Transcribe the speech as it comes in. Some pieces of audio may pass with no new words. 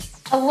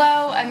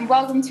Hello, and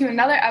welcome to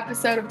another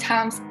episode of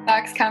Tom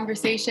Sachs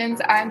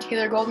Conversations. I'm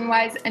Taylor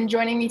Goldenwise, and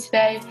joining me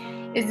today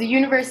is the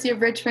University of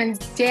Richmond's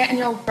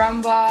Daniel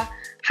Brumbaugh.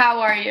 How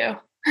are you?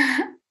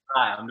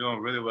 Hi, I'm doing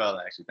really well,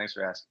 actually. Thanks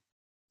for asking.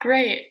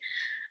 Great.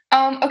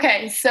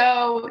 Okay,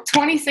 so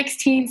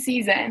 2016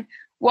 season.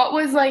 What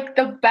was like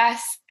the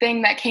best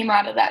thing that came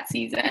out of that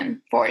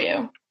season for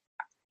you?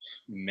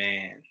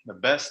 Man, the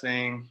best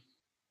thing,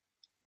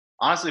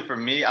 honestly, for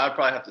me, I would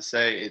probably have to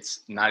say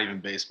it's not even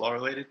baseball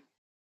related.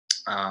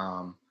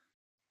 Um,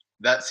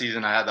 that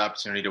season, I had the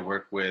opportunity to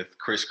work with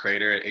Chris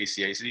Crater at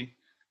ACAC,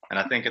 and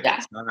I think at the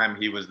Yeah, time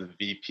he was the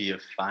VP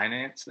of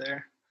Finance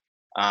there.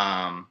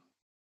 Um,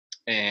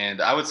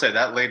 and I would say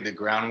that laid the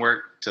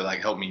groundwork to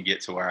help me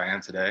get to where I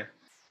am today.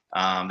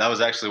 That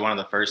was actually one of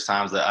the first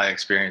times that I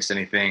experienced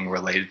anything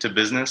related to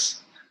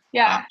business. Um,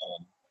 yeah,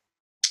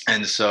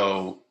 and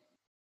so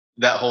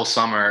that whole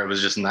summer, it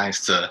was just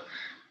nice to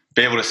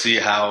be able to see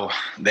how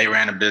they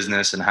ran a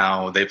business and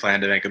how they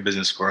planned to make a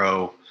business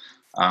grow.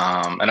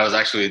 And I was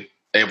actually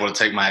able to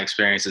take my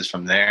experiences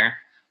from there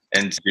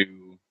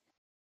into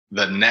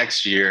the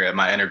next year at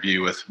my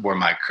interview with where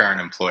my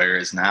current employer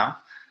is now.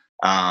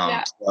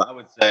 yeah. So I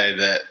would say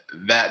that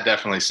that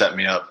definitely set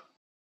me up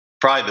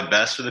probably the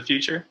best for the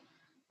future.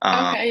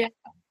 Um, Okay, yeah.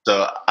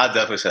 so I'd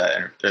definitely say that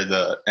or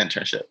the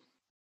internship.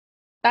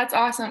 That's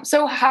awesome.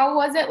 So how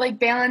was it like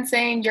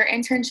balancing your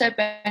internship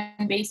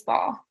and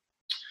baseball?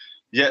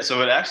 Yeah,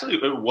 so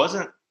it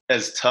wasn't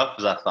as tough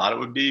as I thought it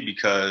would be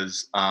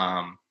because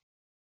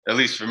at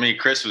least for me,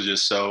 Chris was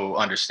just so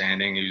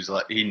understanding.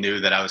 He knew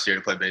that I was here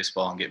to play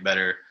baseball and get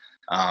better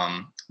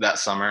that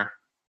summer,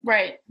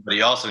 Right. but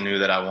he also knew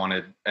that I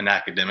wanted an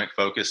academic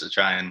focus to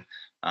try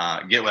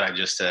and get what I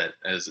just said,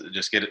 is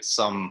just get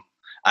some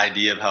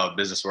idea of how a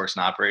business works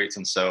and operates.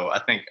 And so I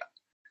think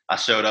I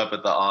showed up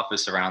at the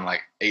office around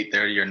like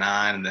 8:30 or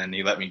 9, and then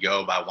he let me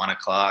go by 1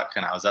 o'clock,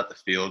 and I was at the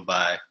field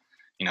by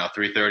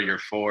 3:30 or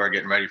 4,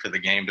 getting ready for the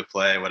game to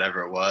play,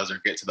 whatever it was, or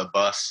get to the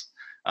bus.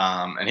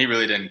 And he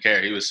really didn't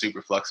care. He was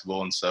super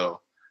flexible, and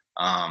so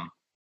um,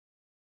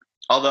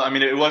 although I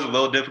mean it was a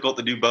little difficult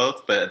to do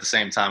both, but at the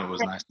same time, it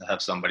was nice to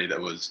have somebody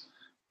that was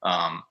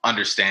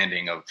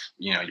understanding of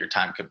your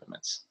time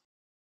commitments.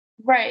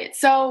 Right.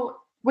 So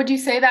would you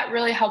say that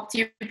really helped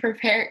you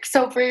prepare?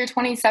 So for your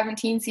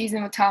 2017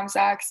 season with Tom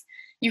Sachs,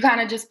 you kind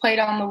of just played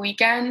on the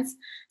weekends.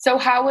 So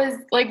how was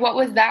like what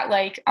was that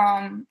like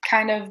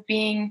kind of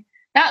being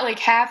not like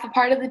half a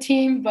part of the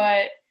team,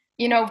 but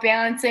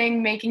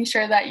balancing, making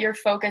sure that your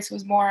focus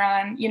was more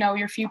on,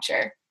 your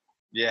future.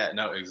 Yeah,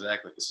 no,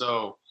 exactly.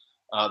 So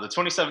the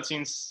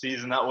 2017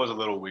 season, that was a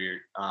little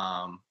weird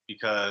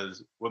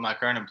because with my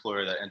current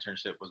employer, that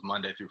internship was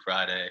Monday through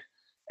Friday,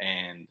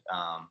 and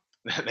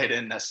they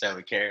didn't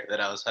necessarily care that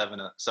I was having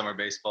a summer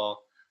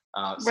baseball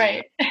season.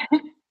 Right.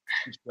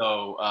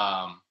 So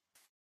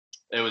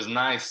it was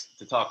nice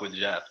to talk with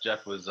Jeff.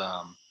 Jeff was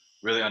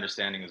really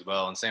understanding as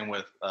well, and same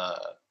with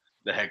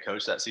the head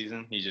coach that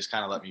season. He just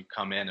kind of let me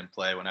come in and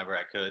play whenever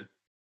I could.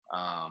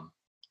 Um,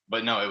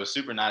 but no, it was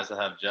super nice to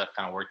have Jeff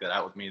kind of work that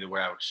out with me to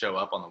where I would show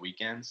up on the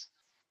weekends.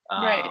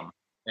 Right.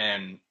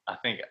 And I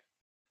think I'm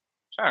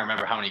trying to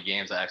remember how many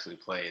games I actually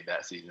played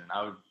that season.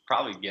 I would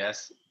probably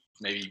guess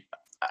maybe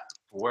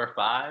 4 or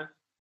 5. Uh,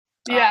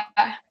 Yeah.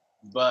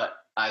 but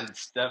I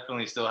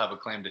definitely still have a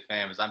claim to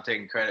fame as I'm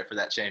taking credit for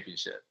that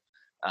championship.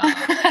 Um,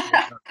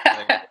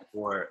 played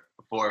for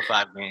 4 or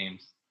 5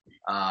 games,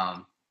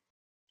 um,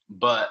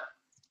 but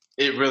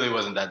it really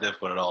wasn't that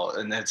difficult at all.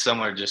 And it's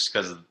similar just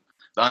because of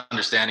the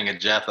understanding of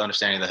Jeff, the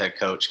understanding of the head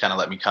coach, kind of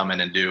let me come in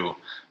and do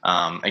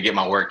and get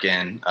my work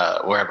in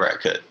wherever I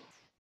could.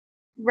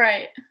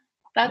 Right.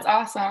 That's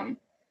awesome.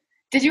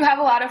 Did you have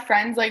a lot of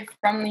friends like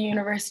from the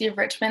University of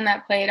Richmond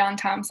that played on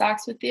Tom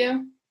Sachs with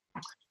you?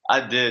 I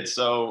did.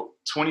 So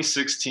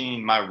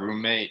 2016, my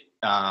roommate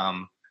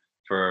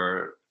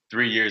for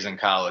 3 years in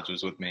college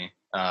was with me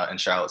in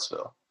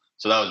Charlottesville.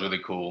 So that was really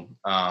cool.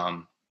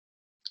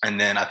 And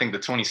then I think the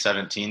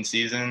 2017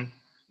 season,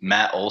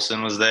 Matt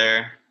Olson was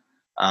there.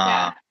 Um,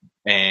 Yeah.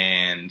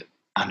 and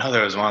I know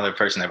there was one other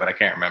person there, but I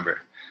can't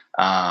remember.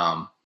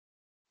 Um,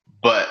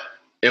 but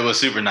it was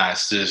super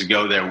nice to just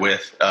go there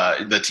with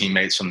the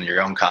teammates from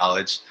your own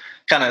college.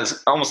 Kind of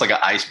almost like an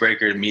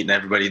icebreaker, meeting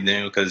everybody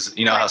new, because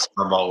you know how Right.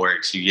 summer ball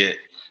works. You get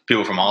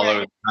people from all over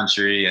Right. the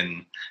country,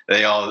 and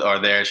they all are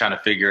there trying to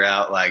figure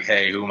out like,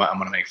 hey, who am I? I'm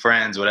going to make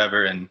friends,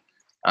 whatever. And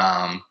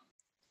um,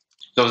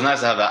 so it was nice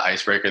to have that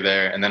icebreaker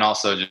there. And then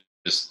also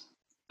just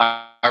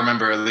I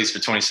remember at least for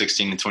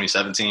 2016 and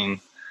 2017,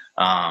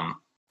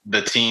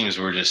 the teams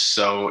were just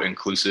so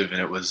inclusive,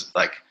 and it was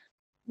like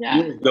you Yeah.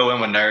 always go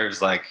in with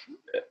nerves, like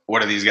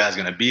what are these guys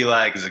going to be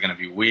like? Is it going to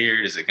be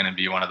weird? Is it going to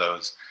be one of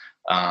those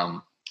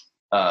um,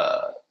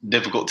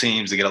 difficult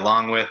teams to get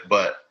along with?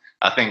 But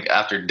I think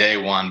after day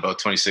one, both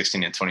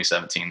 2016 and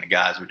 2017, the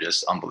guys were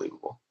just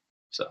unbelievable.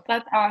 So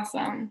That's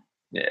awesome.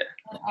 yeah.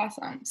 That's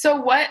awesome. So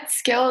what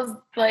skills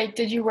like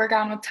did you work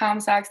on with Tom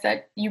Sachs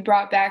that you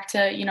brought back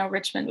to,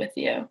 Richmond with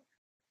you?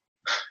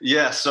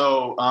 Yeah.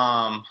 So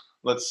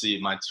let's see,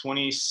 my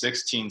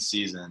 2016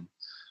 season.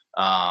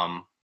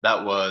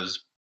 that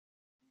was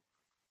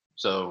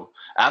so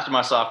after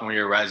my sophomore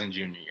year, rising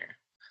junior year,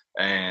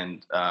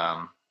 and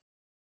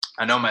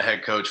I know my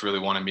head coach really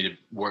wanted me to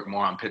work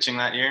more on pitching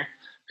that year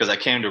because I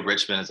came to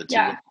Richmond as a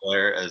two-way Yeah.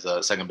 player, as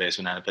a second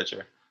baseman and a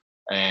pitcher.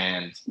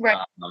 And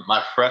Right.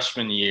 my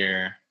freshman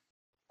year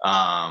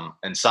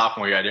and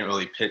sophomore year, I didn't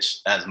really pitch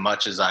as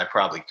much as I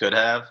probably could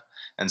have.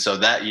 And so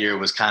that year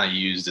was kind of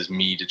used as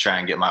me to try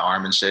and get my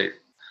arm in shape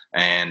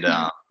and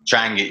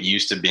try and get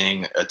used to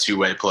being a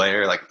two-way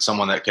player, like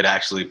someone that could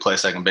actually play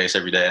second base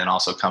every day and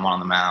also come on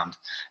the mound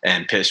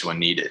and pitch when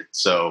needed.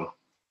 So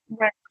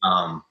Right.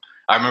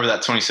 I remember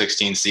that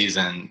 2016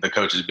 season, the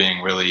coaches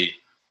being really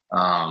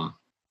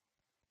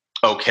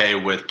okay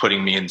with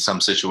putting me in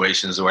some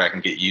situations where I can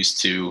get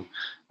used to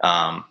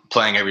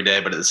playing every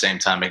day, but at the same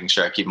time making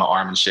sure I keep my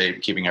arm in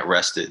shape, keeping it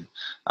rested,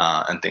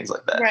 and things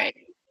like that. Right.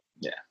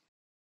 Yeah.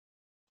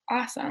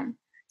 Awesome.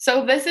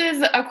 So this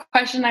is a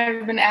question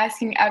I've been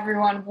asking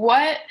everyone.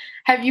 What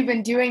have you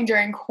been doing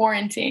during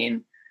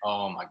quarantine?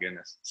 Oh my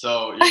goodness.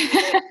 So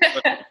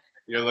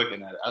you're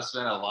looking at it. I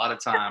spent a lot of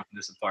time in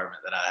this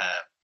apartment that I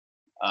have.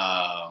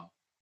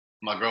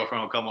 My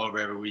girlfriend will come over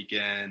every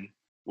weekend.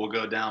 We'll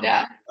go down.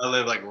 Yeah. I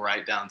live like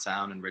right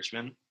downtown in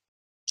Richmond.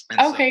 And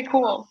Okay,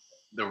 cool.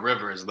 The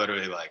river is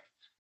literally like,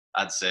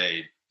 I'd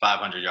say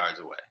 500 yards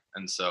away.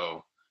 And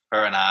so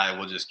her and I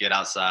will just get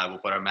outside. We'll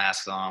put our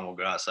masks on. We'll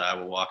go outside.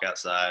 We'll walk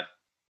outside,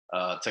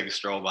 take a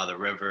stroll by the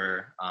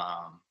river.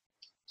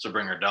 So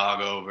bring her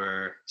dog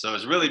over. So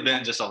it's really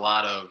been just a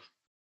lot of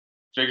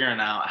figuring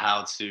out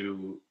how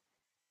to,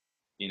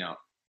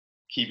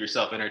 keep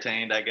yourself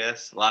entertained, I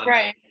guess. A lot of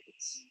Right.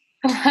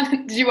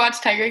 Did you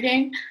watch Tiger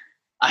King?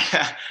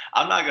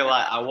 I'm not gonna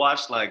lie. I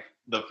watched like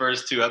the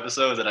first 2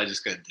 episodes and I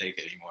just couldn't take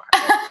it anymore.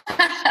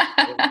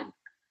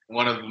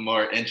 One of the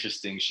more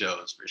interesting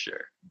shows for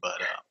sure.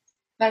 But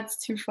That's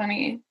too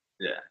funny.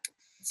 yeah.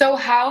 So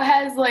how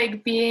has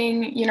like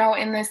being,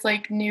 in this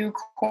like new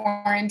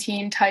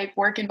quarantine type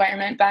work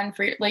environment been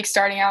for like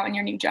starting out in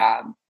your new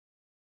job?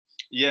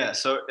 Yeah,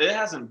 so it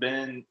hasn't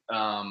been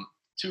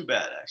too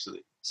bad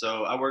actually.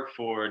 So I work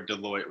for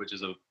Deloitte, which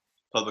is a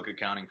public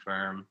accounting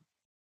firm,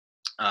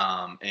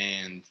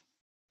 and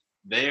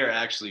they are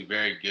actually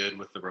very good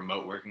with the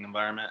remote working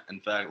environment. In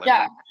fact, like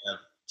Yeah. we have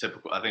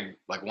typical, I think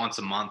like once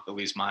a month, at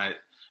least my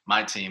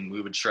team,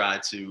 we would try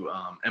to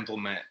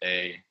implement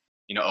a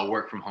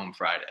work from home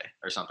Friday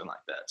or something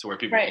like that, to where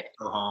people Right. can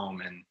go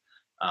home and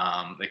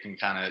they can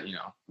kind of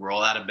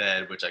roll out of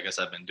bed, which I guess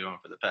I've been doing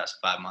for the past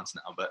 5 months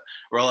now. But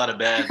roll out of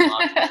bed,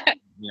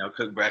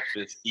 cook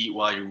breakfast, eat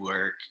while you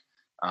work.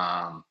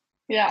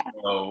 Yeah.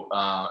 So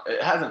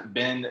it hasn't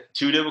been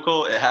too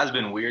difficult. It has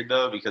been weird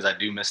though because I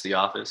do miss the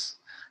office.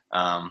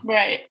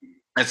 Right.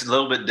 It's a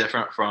little bit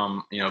different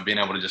from being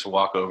able to just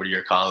walk over to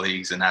your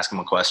colleagues and ask them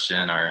a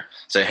question or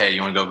say, hey,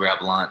 you want to go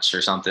grab lunch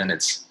or something.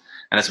 It's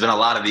been a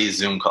lot of these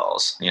Zoom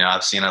calls.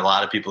 I've seen a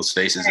lot of people's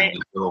faces in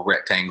these little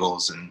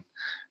rectangles, and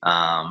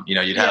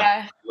you'd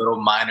have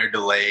little minor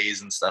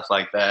delays and stuff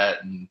like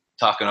that, and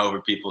talking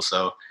over people.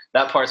 So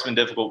that part's been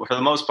difficult, but for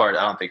the most part,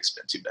 I don't think it's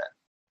been too bad.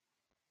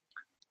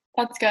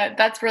 That's good.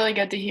 That's really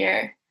good to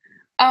hear.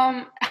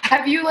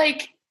 Have you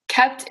like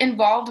kept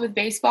involved with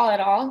baseball at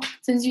all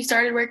since you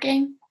started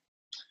working?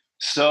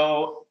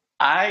 So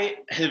I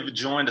have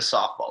joined a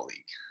softball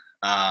league,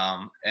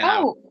 and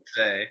I would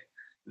say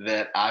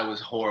that I was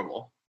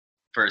horrible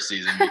first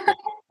season because the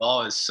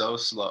ball is so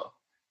slow,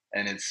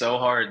 and it's so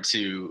hard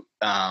to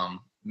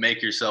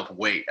make yourself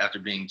wait after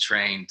being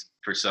trained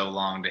for so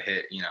long to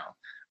hit,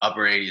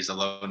 upper 80s to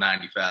low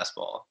 90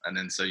 fastball, and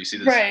then so you see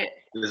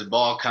this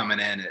ball coming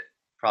in at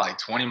probably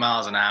 20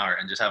 miles an hour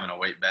and just having to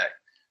wait back.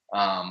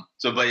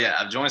 But yeah,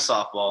 I've joined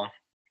softball.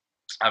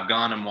 I've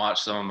gone and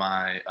watched some of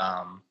my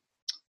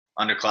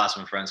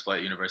underclassmen friends play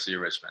at University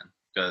of Richmond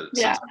because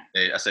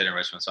I stayed in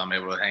Richmond, so I'm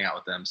able to hang out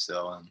with them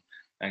still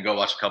and go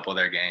watch a couple of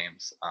their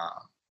games.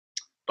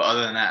 But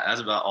other than that, that's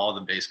about all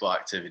the baseball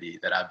activity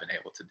that I've been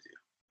able to do.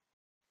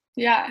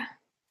 Yeah.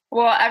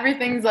 Well,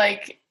 everything's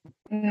like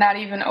not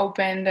even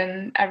opened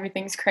and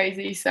everything's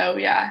crazy. So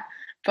yeah,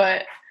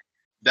 but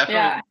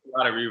definitely a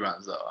lot of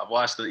reruns though. I've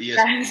watched the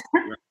ESPN.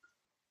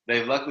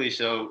 They luckily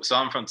show. So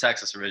I'm from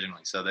Texas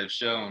originally, so they've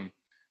shown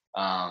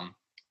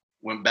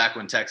when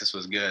Texas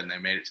was good and they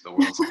made it to the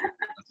World Series.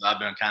 So I've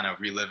been kind of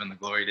reliving the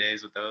glory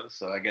days with those.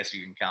 So I guess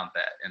you can count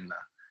that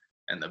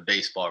in the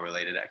baseball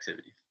related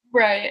activity.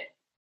 Right.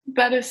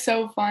 That is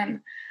so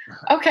fun.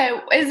 Okay.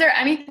 Is there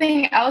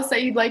anything else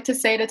that you'd like to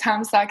say to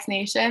Tom Sox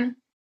Nation?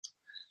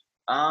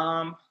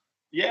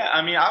 Yeah,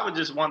 I mean, I would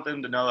just want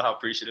them to know how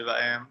appreciative I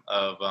am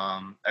of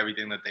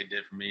everything that they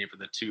did for me for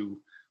the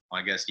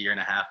year and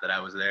a half that I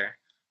was there.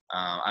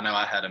 I know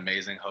I had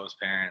amazing host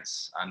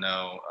parents. I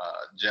know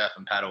Jeff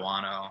and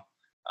Padawan,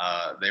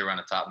 they run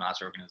a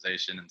top-notch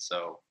organization. And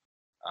so,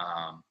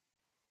 I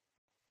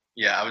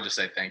would just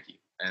say thank you.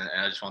 And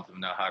I just want them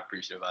to know how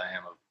appreciative I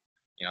am of,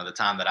 the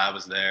time that I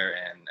was there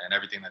and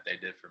everything that they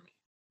did for me.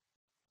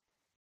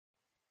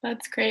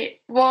 That's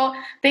great. Well,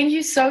 thank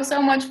you so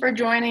much for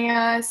joining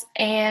us,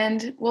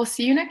 and we'll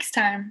see you next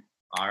time.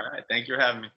 All right. Thank you for having me.